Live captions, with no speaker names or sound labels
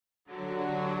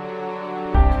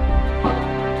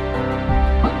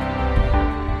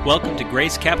Welcome to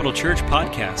Grace Capital Church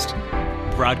Podcast,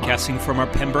 broadcasting from our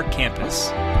Pembroke campus.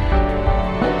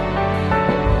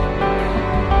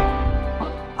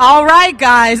 All right,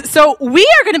 guys. So we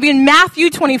are going to be in Matthew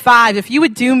 25. If you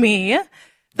would do me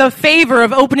the favor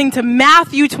of opening to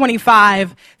Matthew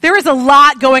 25, there is a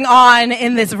lot going on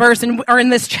in this verse or in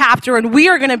this chapter, and we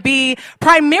are going to be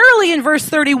primarily in verse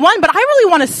 31, but I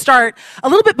really want to start a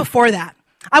little bit before that.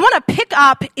 I want to pick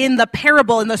up in the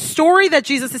parable, in the story that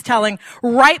Jesus is telling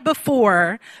right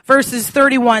before verses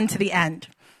 31 to the end.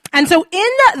 And so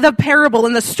in the parable,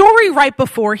 in the story right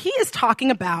before, he is talking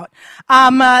about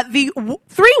the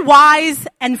three wise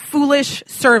and foolish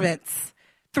servants.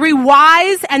 Three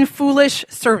wise and foolish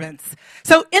servants.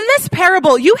 So in this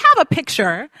parable, you have a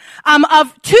picture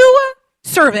of two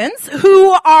servants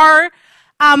who are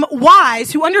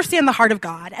wise, who understand the heart of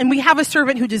God, and we have a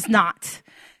servant who does not.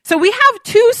 So we have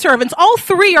two servants. All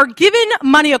three are given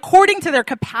money according to their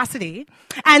capacity,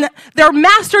 and their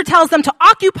master tells them to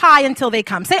occupy until they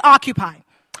come. Say occupy.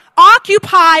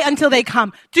 Occupy until they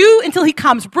come. Do until he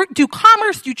comes. Do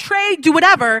commerce, do trade, do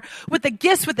whatever with the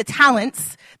gifts, with the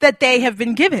talents that they have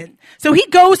been given. So he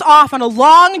goes off on a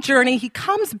long journey. He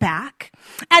comes back,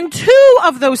 and two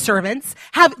of those servants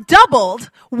have doubled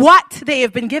what they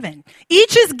have been given.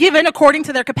 Each is given according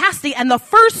to their capacity, and the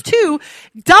first two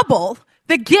double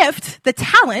the gift, the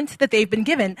talent that they've been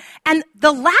given. And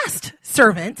the last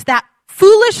servant, that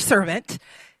foolish servant,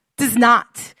 does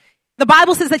not. The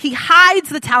Bible says that he hides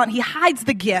the talent, he hides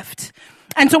the gift.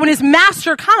 And so when his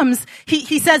master comes,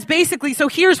 he says basically, so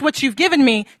here's what you've given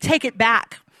me, take it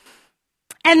back.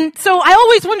 And so I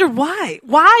always wondered why.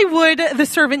 Why would the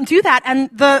servant do that? And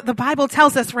the Bible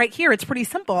tells us right here, it's pretty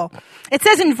simple. It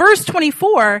says in verse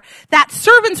 24, that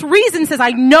servant's reason says,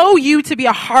 I know you to be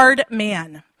a hard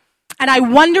man. And I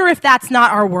wonder if that's not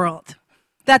our world.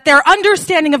 That their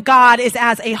understanding of God is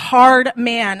as a hard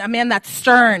man, a man that's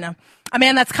stern, a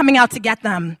man that's coming out to get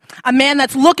them, a man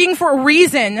that's looking for a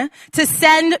reason to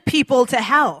send people to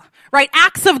hell, right?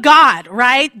 Acts of God,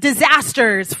 right?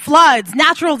 Disasters, floods,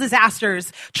 natural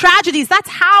disasters, tragedies. That's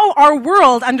how our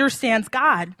world understands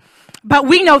God. But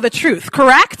we know the truth,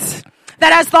 correct?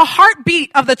 That as the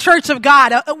heartbeat of the church of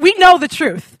God, we know the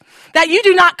truth. That you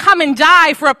do not come and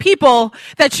die for a people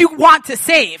that you want to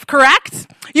save, correct?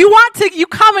 You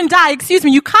come and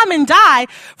die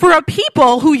for a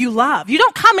people who you love. You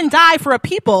don't come and die for a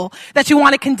people that you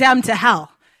want to condemn to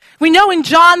hell. We know in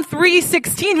John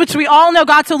 3:16, which we all know,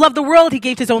 God so loved the world, he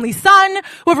gave his only son.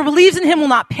 Whoever believes in him will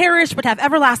not perish, but have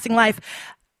everlasting life.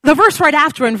 The verse right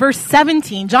after, in verse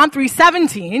 17, John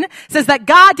 3:17, says that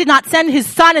God did not send his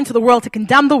son into the world to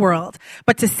condemn the world,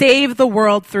 but to save the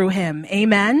world through him.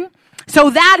 Amen? So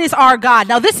that is our God.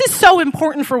 Now, this is so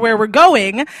important for where we're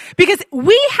going, because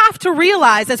we have to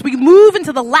realize as we move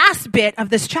into the last bit of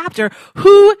this chapter,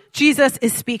 who Jesus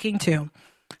is speaking to.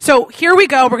 So here we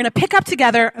go. We're going to pick up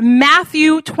together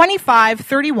Matthew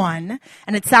 25:31,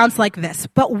 and it sounds like this.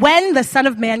 But when the Son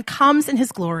of Man comes in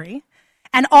his glory,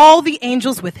 and all the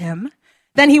angels with him,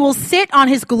 then he will sit on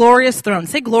his glorious throne.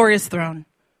 Say glorious throne.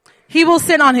 He will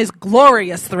sit on his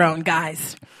glorious throne,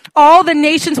 guys. All the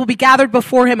nations will be gathered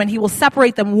before him, and he will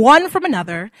separate them one from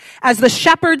another, as the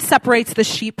shepherd separates the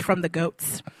sheep from the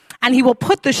goats. And he will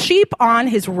put the sheep on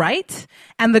his right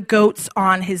and the goats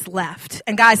on his left.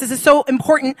 And guys, this is so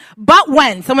important. But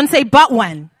when? Someone say, but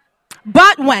when?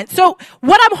 But when? So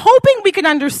what I'm hoping we can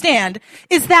understand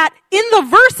is that in the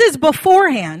verses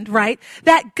beforehand, right,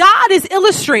 that God is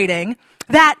illustrating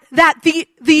that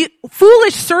the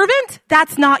foolish servant,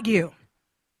 that's not you.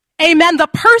 Amen. The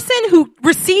person who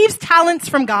receives talents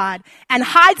from God and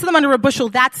hides them under a bushel,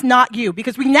 that's not you.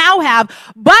 Because we now have,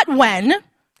 but when,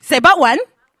 say but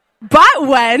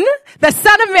when the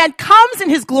Son of Man comes in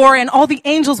his glory and all the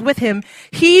angels with him,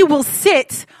 he will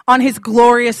sit on his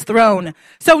glorious throne.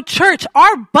 So church,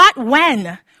 our but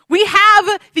when, we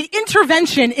have the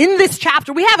intervention in this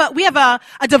chapter. We have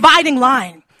a dividing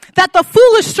line. That the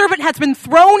foolish servant has been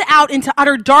thrown out into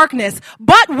utter darkness.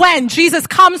 But when Jesus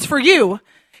comes for you,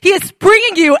 he is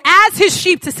bringing you as his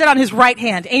sheep to sit on his right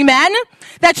hand. Amen?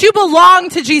 That you belong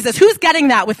to Jesus. Who's getting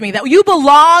that with me? That you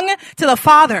belong to the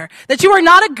Father. That you are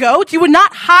not a goat. You would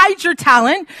not hide your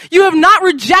talent. You have not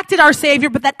rejected our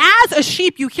Savior, but that as a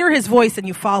sheep, you hear his voice and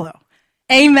you follow.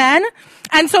 Amen?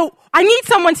 And so I need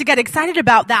someone to get excited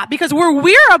about that, because where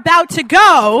we're about to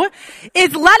go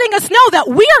is letting us know that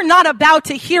we are not about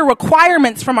to hear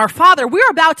requirements from our Father. We're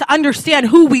about to understand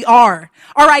who we are,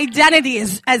 our identity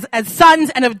as sons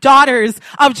and of daughters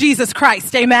of Jesus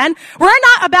Christ. Amen? We're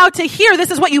not about to hear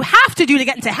this is what you have to do to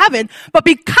get into heaven, but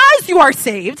because you are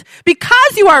saved,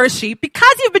 because you are a sheep,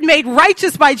 because you've been made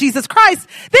righteous by Jesus Christ,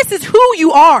 this is who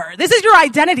you are. This is your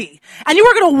identity. And you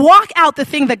are going to walk out the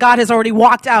thing that God has already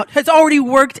walked out, has already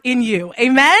worked in you.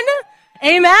 Amen?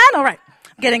 Amen? All right.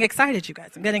 I'm getting excited, you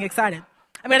guys. I'm getting excited.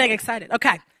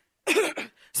 Okay.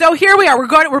 So here we are.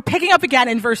 We're picking up again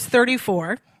in verse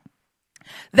 34.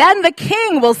 Then the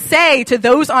king will say to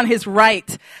those on his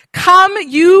right, "Come,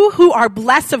 you who are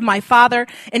blessed of my Father,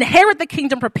 inherit the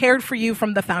kingdom prepared for you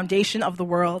from the foundation of the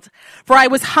world. For I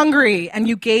was hungry, and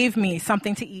you gave me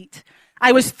something to eat.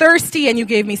 I was thirsty, and you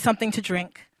gave me something to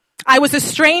drink. I was a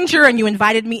stranger, and you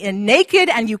invited me in. Naked,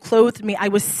 and you clothed me. I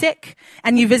was sick,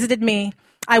 and you visited me.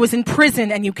 I was in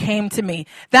prison, and you came to me."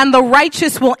 Then the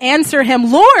righteous will answer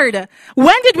him, "Lord,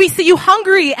 when did we see you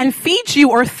hungry and feed you,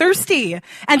 or thirsty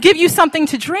and give you something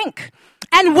to drink?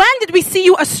 And when did we see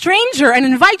you a stranger and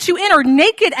invite you in, or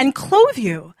naked and clothe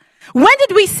you? When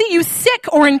did we see you sick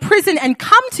or in prison and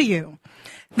come to you?"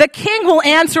 The king will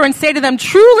answer and say to them,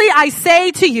 "Truly I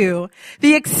say to you,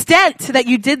 the extent that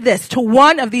you did this to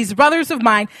one of these brothers of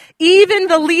mine, even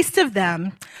the least of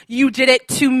them, you did it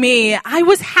to me." I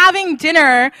was having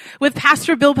dinner with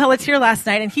Pastor Bill Pelletier last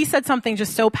night, and he said something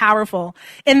just so powerful.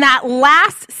 In that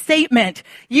last statement,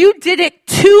 "You did it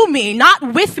to me,"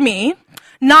 not with me,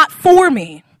 not for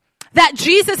me. That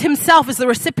Jesus himself is the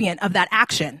recipient of that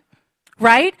action,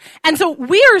 right? And so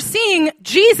we are seeing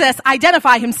Jesus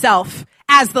identify himself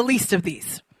as the least of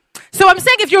these. So I'm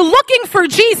saying if you're looking for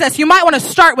Jesus, you might want to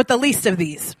start with the least of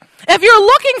these. If you're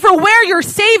looking for where your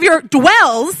Savior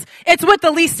dwells, it's with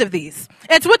the least of these.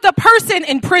 It's with the person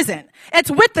in prison.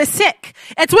 It's with the sick.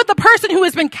 It's with the person who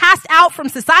has been cast out from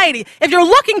society. If you're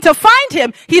looking to find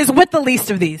him, he is with the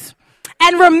least of these.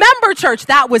 And remember, church,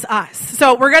 that was us.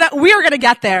 So we are gonna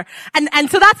get there. And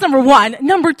so that's number one.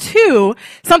 Number two,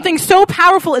 something so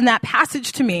powerful in that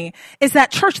passage to me is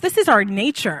that, church, this is our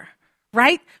nature.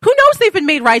 Right? Who knows they've been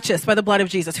made righteous by the blood of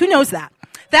Jesus? Who knows that?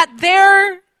 That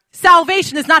their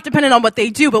salvation is not dependent on what they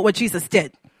do, but what Jesus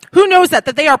did. Who knows that?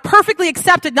 That they are perfectly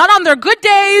accepted, not on their good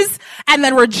days, and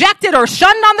then rejected or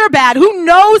shunned on their bad. Who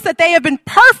knows that they have been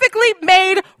perfectly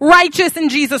made righteous in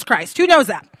Jesus Christ? Who knows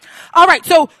that? All right,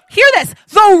 so hear this.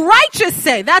 The righteous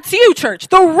say, that's you, church.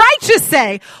 The righteous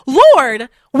say, "Lord,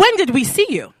 when did we see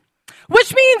you?"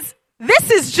 Which means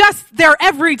this is just their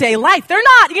everyday life. They're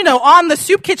not, on the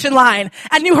soup kitchen line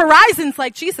at New Horizons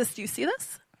like, "Jesus, do you see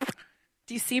this?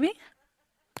 Do you see me?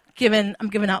 I'm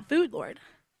giving out food, Lord.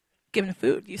 Giving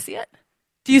food. Do you see it?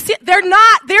 Do you see it?" They're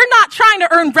not trying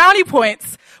to earn brownie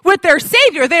points with their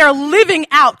Savior. They are living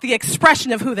out the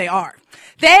expression of who they are.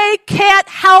 They can't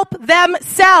help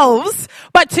themselves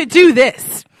but to do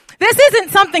this. This isn't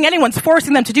something anyone's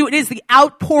forcing them to do. It is the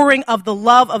outpouring of the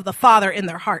love of the Father in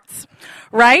their hearts,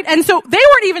 right? And so they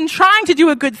weren't even trying to do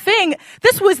a good thing.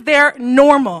 This was their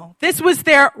normal. This was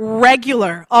their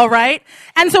regular, all right?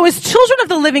 And so as children of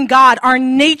the living God, our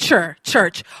nature,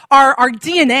 church, our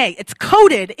DNA, it's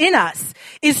coded in us,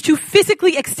 is to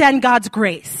physically extend God's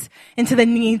grace into the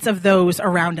needs of those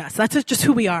around us. That's just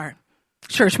who we are.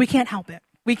 Church, we can't help it.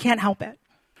 We can't help it.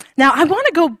 Now, I want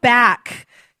to go back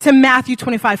to Matthew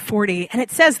 25:40, and it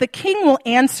says, "The king will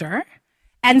answer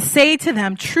and say to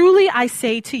them, 'Truly I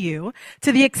say to you,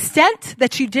 to the extent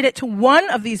that you did it to one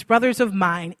of these brothers of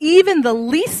mine, even the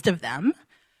least of them,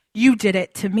 you did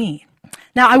it to me.'"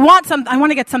 Now, I want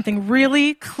to get something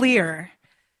really clear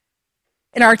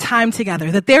in our time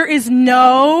together, that there is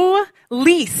no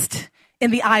least in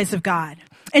the eyes of God.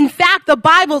 In fact, the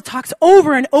Bible talks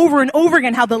over and over and over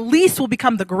again how the least will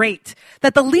become the great,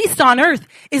 that the least on earth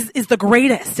is the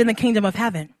greatest in the kingdom of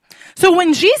heaven. So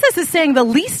when Jesus is saying the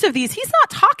least of these, he's not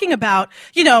talking about,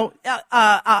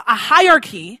 a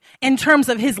hierarchy in terms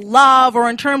of his love or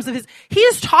in terms of he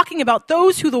is talking about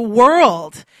those who the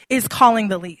world is calling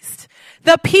the least.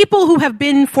 The people who have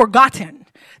been forgotten.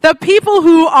 The people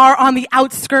who are on the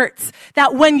outskirts,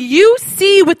 that when you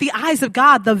see with the eyes of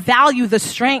God the value, the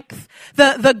strength,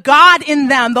 the God in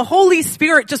them, the Holy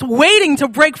Spirit just waiting to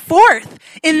break forth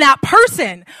in that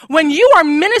person, when you are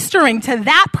ministering to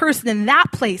that person in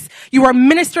that place, you are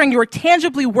ministering, you are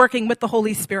tangibly working with the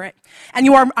Holy Spirit. And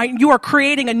you are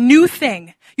creating a new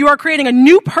thing. You are creating a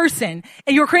new person,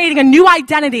 and you're creating a new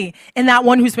identity in that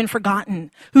one who's been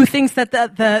forgotten, who thinks that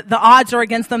the odds are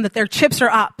against them, that their chips are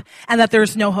up, and that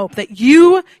there's no hope, that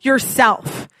you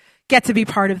yourself get to be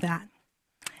part of that.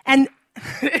 And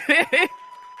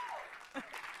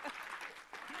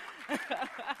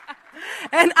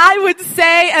And I would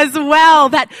say as well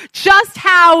that just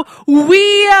how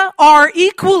we are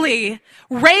equally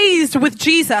raised with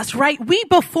Jesus, right? We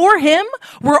before him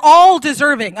were all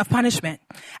deserving of punishment.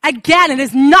 Again, it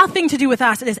has nothing to do with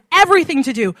us. It has everything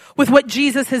to do with what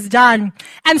Jesus has done.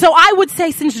 And so I would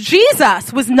say, since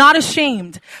Jesus was not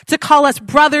ashamed to call us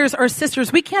brothers or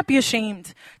sisters, we can't be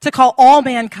ashamed to call all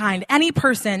mankind, any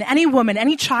person, any woman,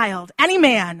 any child, any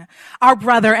man, our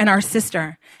brother and our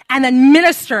sister, and then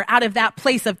minister out of that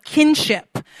place of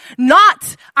kinship.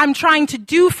 Not, I'm trying to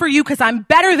do for you because I'm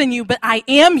better than you, but I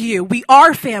am you. We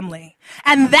are family.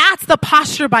 And that's the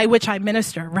posture by which I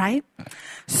minister, right?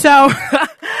 So,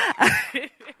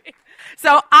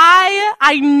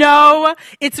 I know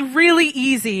it's really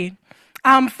easy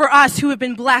for us who have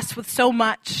been blessed with so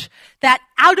much that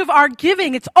out of our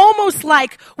giving, it's almost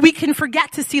like we can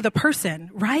forget to see the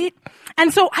person, right?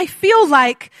 And so I feel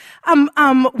like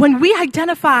when we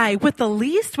identify with the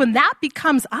least, when that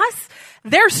becomes us,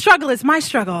 their struggle is my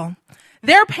struggle.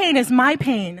 Their pain is my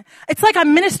pain. It's like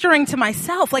I'm ministering to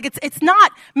myself. Like it's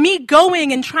not me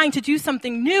going and trying to do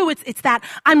something new. It's that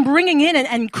I'm bringing in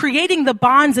and creating the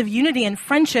bonds of unity and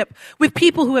friendship with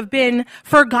people who have been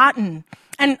forgotten.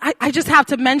 And I just have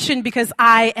to mention, because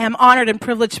I am honored and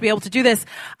privileged to be able to do this,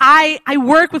 I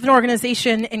work with an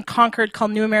organization in Concord called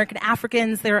New American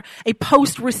Africans. They're a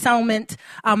post-resettlement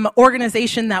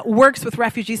organization that works with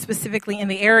refugees specifically in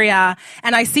the area.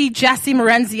 And I see Jesse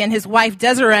Morenzi and his wife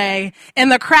Desiree in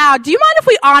the crowd. Do you mind if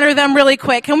we honor them really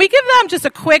quick? Can we give them just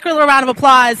a quick little round of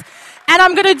applause? And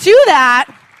I'm going to do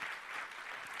that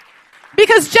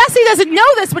because Jesse doesn't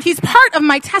know this, but he's part of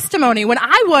my testimony. When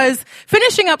I was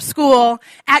finishing up school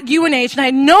at UNH and I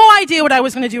had no idea what I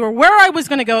was going to do or where I was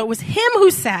going to go, it was him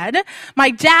who said, my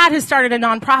dad has started a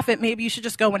nonprofit, maybe you should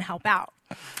just go and help out.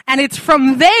 And it's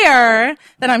from there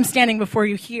that I'm standing before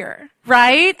you here,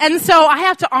 right? And so I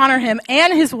have to honor him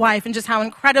and his wife and just how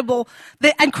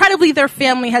incredibly their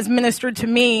family has ministered to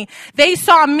me. They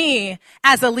saw me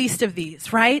as the least of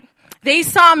these, right? They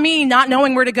saw me not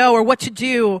knowing where to go or what to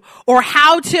do or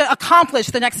how to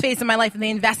accomplish the next phase of my life, and they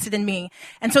invested in me.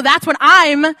 And so that's what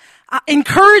I'm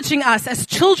encouraging us as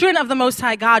children of the Most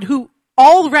High God who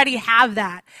already have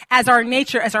that as our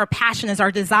nature, as our passion, as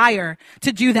our desire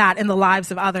to do that in the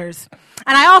lives of others.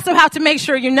 And I also have to make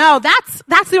sure you know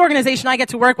that's the organization I get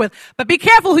to work with. But be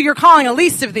careful who you're calling a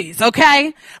least of these,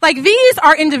 okay? Like these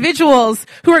are individuals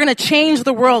who are going to change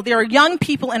the world. There are young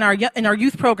people in our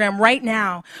youth program right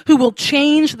now who will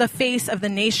change the face of the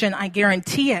nation. I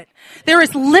guarantee it. There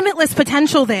is limitless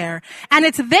potential there. And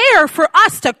it's there for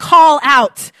us to call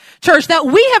out, church, that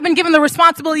we have been given the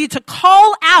responsibility to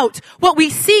call out what we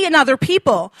see in other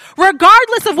people.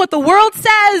 Regardless of what the world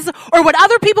says or what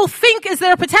other people think is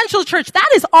their potential, church, that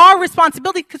is our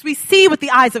responsibility because we see with the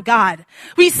eyes of God.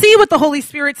 We see what the Holy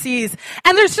Spirit sees.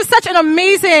 And there's just such an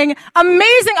amazing,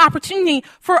 amazing opportunity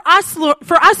for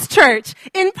us, church,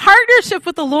 in partnership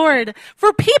with the Lord,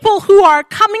 for people who are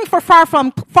coming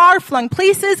from far-flung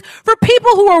places, for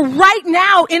people who are right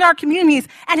now in our communities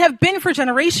and have been for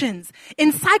generations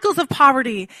in cycles of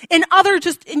poverty, in other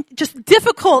just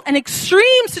difficult and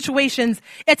extreme situations.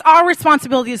 It's our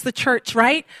responsibility as the church,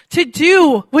 right? To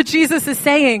do what Jesus is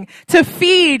saying, to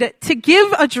feed, to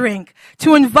give a drink,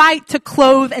 to invite, to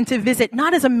clothe, and to visit,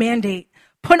 not as a mandate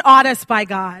put on us by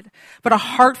God, but a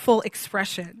heartful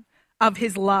expression of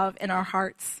his love in our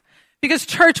hearts. Because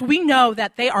church, we know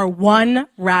that they are one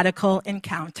radical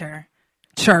encounter.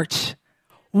 Church,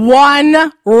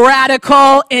 one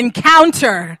radical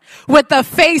encounter with the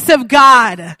face of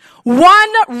God.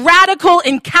 One radical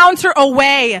encounter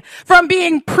away from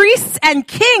being priests and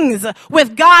kings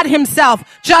with God himself,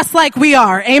 just like we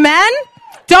are. Amen?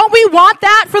 Don't we want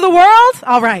that for the world?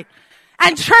 All right.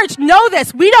 And church, know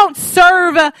this. We don't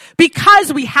serve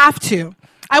because we have to.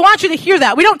 I want you to hear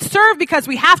that. We don't serve because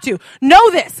we have to. Know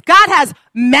this. God has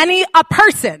many a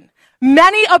person,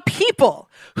 many a people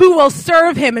who will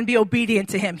serve him and be obedient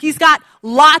to him. He's got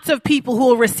lots of people who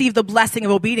will receive the blessing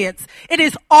of obedience. It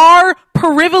is our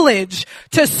privilege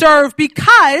to serve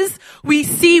because we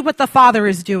see what the Father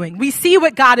is doing. We see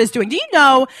what God is doing. Do you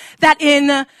know that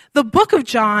in the book of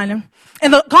John,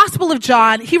 in the Gospel of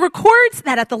John, he records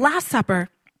that at the Last Supper,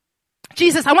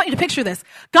 Jesus, I want you to picture this,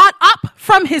 got up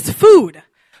from his food,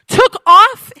 took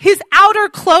off his outer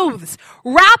clothes,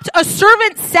 wrapped a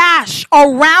servant sash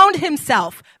around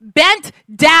himself, bent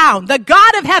down, the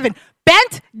God of heaven,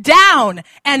 bent down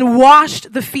and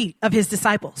washed the feet of his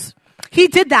disciples. He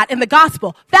did that in the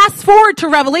gospel. Fast forward to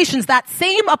Revelations, that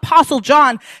same apostle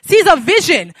John sees a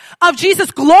vision of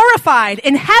Jesus glorified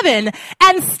in heaven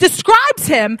and describes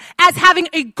him as having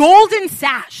a golden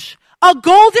sash, a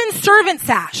golden servant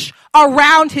sash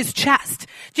around his chest.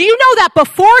 Do you know that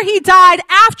before he died,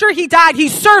 after he died,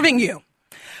 he's serving you?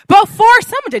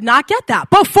 Someone did not get that.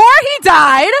 Before he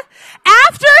died,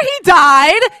 after he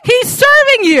died, he's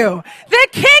serving you. The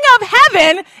King of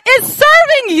Heaven is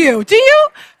serving you. Do you?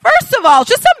 First of all,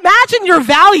 just imagine your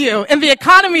value in the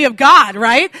economy of God,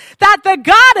 right? That the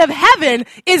God of heaven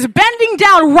is bending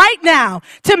down right now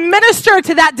to minister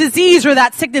to that disease or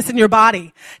that sickness in your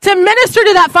body, to minister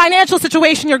to that financial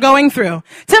situation you're going through,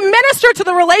 to minister to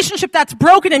the relationship that's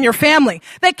broken in your family.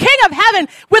 The King of Heaven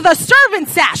with a servant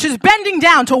sash is bending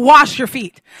down to wash your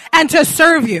feet and to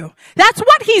serve you. That's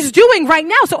what he's doing right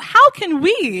now. So how can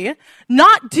we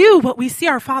not do what we see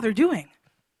our Father doing?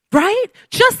 Right?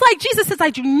 Just like Jesus says, I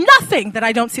do nothing that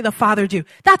I don't see the Father do.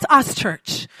 That's us,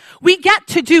 church. We get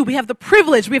to do, we have the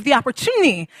privilege, we have the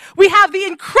opportunity, we have the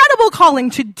incredible calling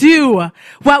to do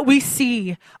what we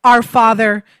see our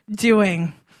Father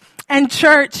doing. And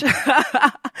church,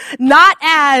 not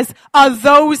as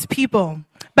those people,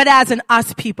 but as an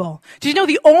us people. Do you know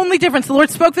the only difference, the Lord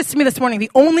spoke this to me this morning,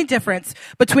 the only difference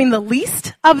between the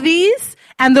least of these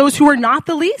and those who are not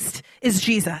the least is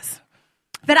Jesus.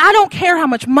 That I don't care how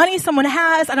much money someone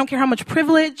has. I don't care how much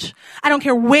privilege. I don't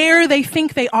care where they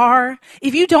think they are.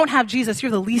 If you don't have Jesus,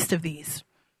 you're the least of these.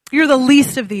 You're the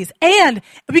least of these. And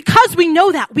because we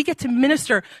know that, we get to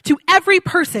minister to every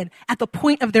person at the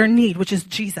point of their need, which is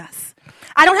Jesus.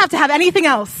 I don't have to have anything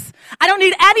else. I don't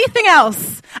need anything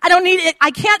else. I don't need it.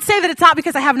 I can't say that it's not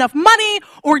because I have enough money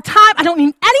or time. I don't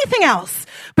need anything else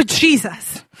but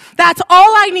Jesus. That's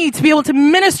all I need to be able to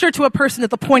minister to a person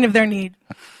at the point of their need.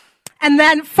 And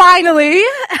then finally,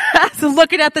 so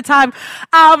looking at the time,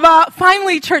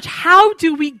 finally, church, how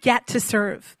do we get to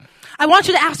serve? I want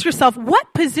you to ask yourself,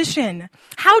 what position,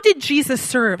 how did Jesus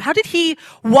serve? How did he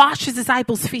wash his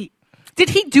disciples' feet? Did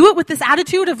he do it with this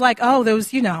attitude of like, oh,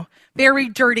 those, very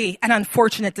dirty and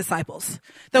unfortunate disciples.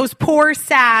 Those poor,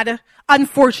 sad,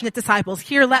 unfortunate disciples.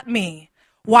 Here, let me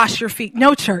wash your feet.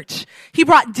 No, church. He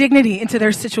brought dignity into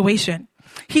their situation.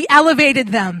 He elevated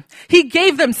them. He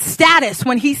gave them status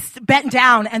when he bent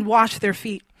down and washed their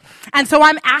feet. And so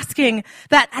I'm asking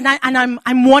that, and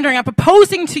I'm wondering, I'm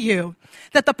proposing to you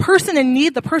that the person in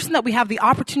need, the person that we have the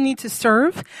opportunity to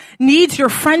serve, needs your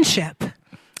friendship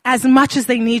as much as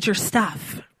they need your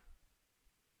stuff.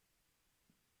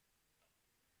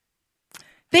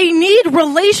 They need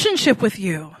relationship with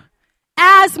you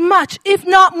as much, if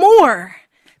not more,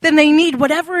 than they need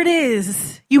whatever it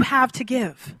is you have to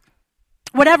give.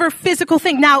 Whatever physical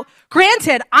thing. Now,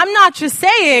 granted, I'm not just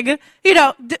saying,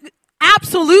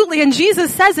 absolutely, and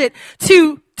Jesus says it,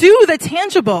 to do the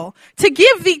tangible, to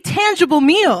give the tangible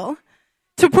meal,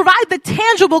 to provide the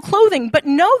tangible clothing, but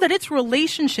know that it's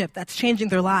relationship that's changing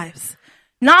their lives.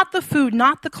 Not the food,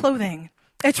 not the clothing.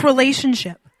 It's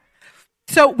relationship.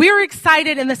 So we're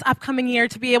excited in this upcoming year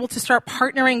to be able to start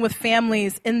partnering with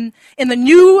families in the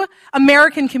new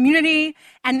American community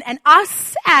and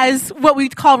us as what we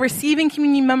call receiving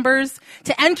community members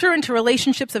to enter into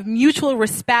relationships of mutual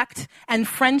respect and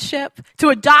friendship, to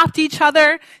adopt each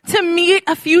other, to meet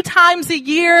a few times a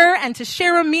year and to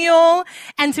share a meal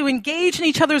and to engage in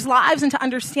each other's lives and to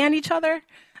understand each other.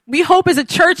 We hope as a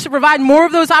church to provide more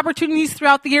of those opportunities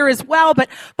throughout the year as well. But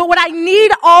what I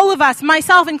need all of us,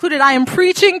 myself included, I am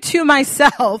preaching to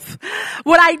myself.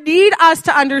 What I need us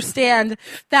to understand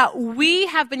that we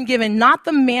have been given not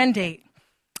the mandate.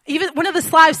 Even one of the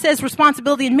slides says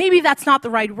responsibility, and maybe that's not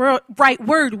the right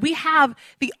word. We have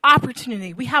the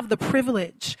opportunity. We have the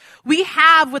privilege. We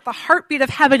have, with the heartbeat of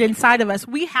heaven inside of us,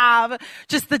 we have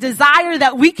just the desire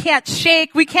that we can't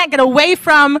shake, we can't get away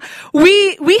from.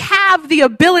 We have the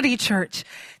ability, church,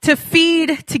 to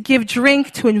feed, to give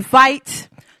drink, to invite,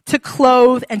 to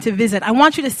clothe, and to visit. I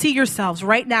want you to see yourselves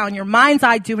right now in your mind's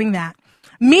eye doing that.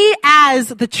 Me as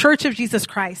the Church of Jesus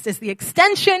Christ is the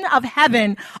extension of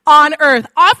heaven on earth,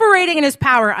 operating in his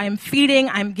power. I am feeding,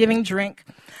 I am giving drink,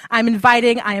 I'm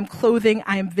inviting, I am clothing,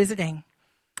 I am visiting.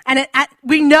 And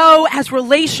we know as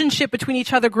relationship between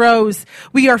each other grows,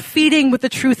 we are feeding with the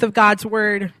truth of God's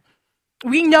word.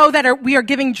 We know that we are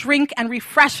giving drink and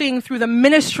refreshing through the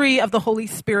ministry of the Holy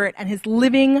Spirit and his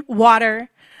living water.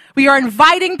 We are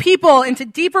inviting people into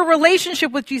deeper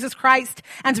relationship with Jesus Christ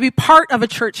and to be part of a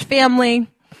church family.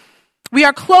 We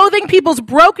are clothing people's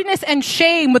brokenness and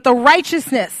shame with the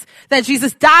righteousness that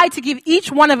Jesus died to give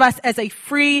each one of us as a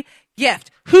free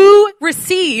gift. Who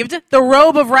received the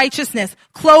robe of righteousness,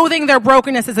 clothing their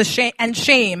brokenness as and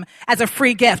shame as a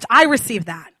free gift? I received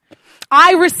that.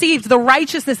 I received the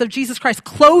righteousness of Jesus Christ,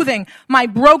 clothing my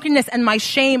brokenness and my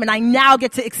shame, and I now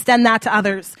get to extend that to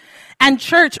others. And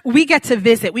church, we get to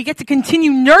visit. We get to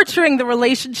continue nurturing the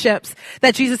relationships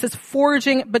that Jesus is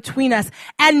forging between us.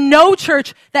 And know,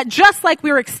 church, that just like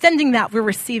we are extending that, we're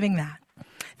receiving that.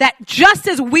 That just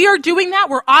as we are doing that,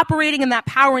 we're operating in that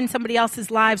power in somebody else's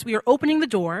lives. We are opening the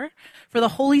door for the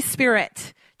Holy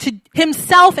Spirit to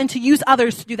himself and to use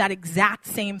others to do that exact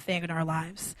same thing in our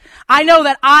lives. I know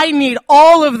that I need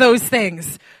all of those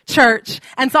things, church.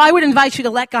 And so I would invite you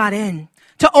to let God in,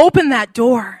 to open that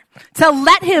door, to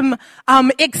let him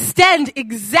extend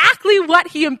exactly what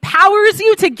he empowers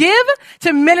you to give,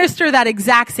 to minister that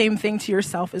exact same thing to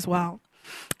yourself as well.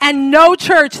 And know,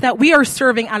 church, that we are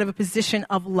serving out of a position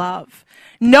of love.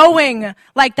 Knowing,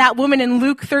 like that woman in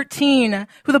Luke 13,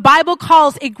 who the Bible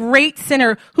calls a great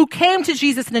sinner, who came to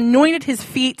Jesus and anointed his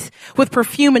feet with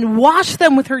perfume and washed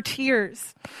them with her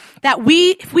tears. That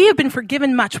if we have been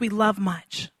forgiven much, we love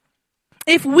much.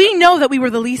 If we know that we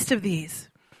were the least of these,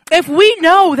 if we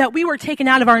know that we were taken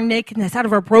out of our nakedness, out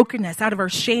of our brokenness, out of our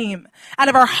shame, out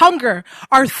of our hunger,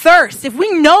 our thirst, if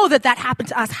we know that that happened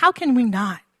to us, how can we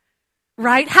not?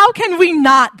 Right? How can we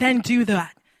not then do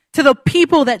that to the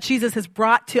people that Jesus has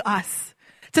brought to us,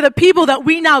 to the people that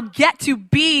we now get to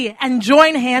be and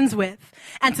join hands with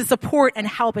and to support and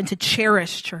help and to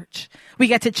cherish, church? We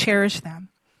get to cherish them.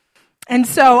 And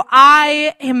so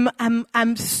I'm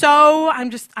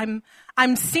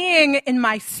seeing in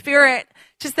my spirit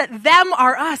just that them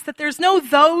are us, that there's no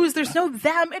those, there's no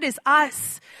them, it is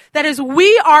us. That as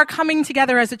we are coming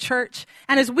together as a church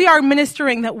and as we are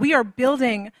ministering, that we are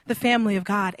building the family of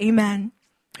God. Amen.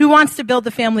 Who wants to build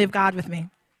the family of God with me?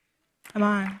 Come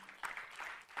on.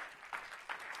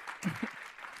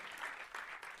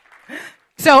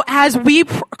 So as we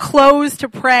close to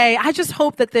pray, I just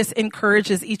hope that this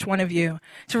encourages each one of you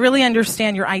to really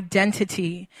understand your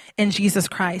identity in Jesus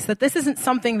Christ, that this isn't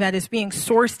something that is being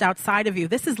sourced outside of you.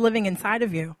 This is living inside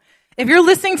of you. If you're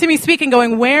listening to me speak and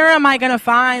going, where am I going to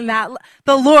find that?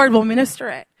 The Lord will minister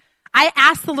it. I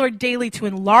ask the Lord daily to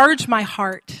enlarge my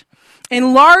heart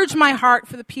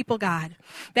for the people, God,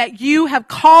 that you have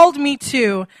called me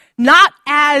to, not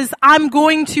as I'm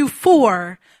going to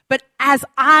for, but as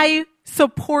I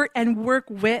support and work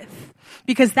with,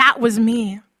 because that was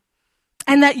me.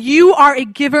 And that you are a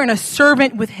giver and a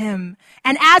servant with him.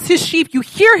 And as his sheep, you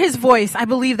hear his voice. I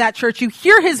believe that, church. You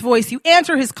hear his voice, you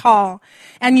answer his call,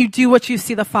 and you do what you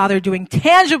see the Father doing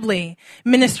tangibly,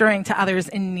 ministering to others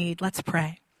in need. Let's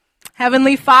pray.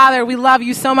 Heavenly Father, we love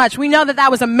you so much. We know that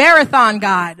that was a marathon,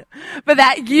 God, but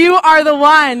that you are the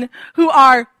one who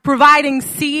are providing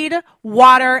seed,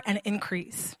 water, and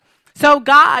increase. So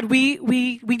God, we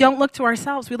don't look to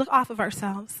ourselves. We look off of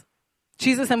ourselves.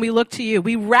 Jesus, and we look to you.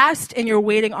 We rest in your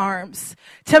waiting arms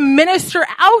to minister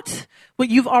out what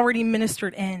you've already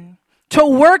ministered in, to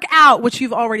work out what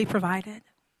you've already provided.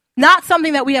 Not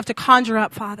something that we have to conjure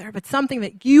up, Father, but something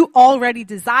that you already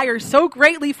desire so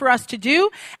greatly for us to do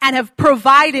and have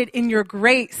provided in your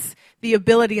grace the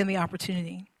ability and the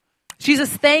opportunity.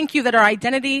 Jesus, thank you that our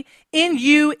identity in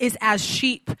you is as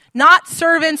sheep, not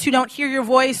servants who don't hear your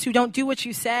voice, who don't do what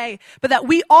you say, but that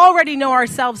we already know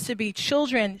ourselves to be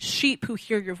children, sheep who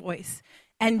hear your voice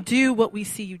and do what we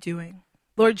see you doing.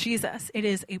 Lord Jesus, it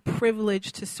is a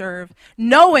privilege to serve,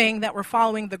 knowing that we're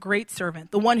following the great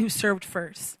servant, the one who served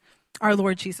first, our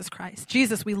Lord Jesus Christ.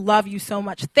 Jesus, we love you so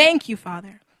much. Thank you,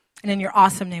 Father. And in your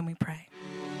awesome name we pray.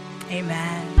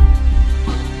 Amen.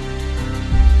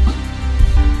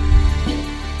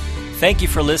 Thank you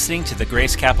for listening to the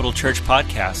Grace Capital Church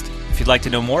podcast. If you'd like to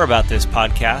know more about this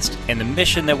podcast and the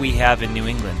mission that we have in New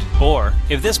England, or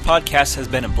if this podcast has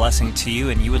been a blessing to you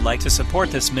and you would like to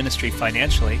support this ministry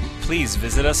financially, please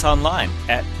visit us online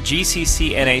at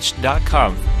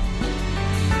gccnh.com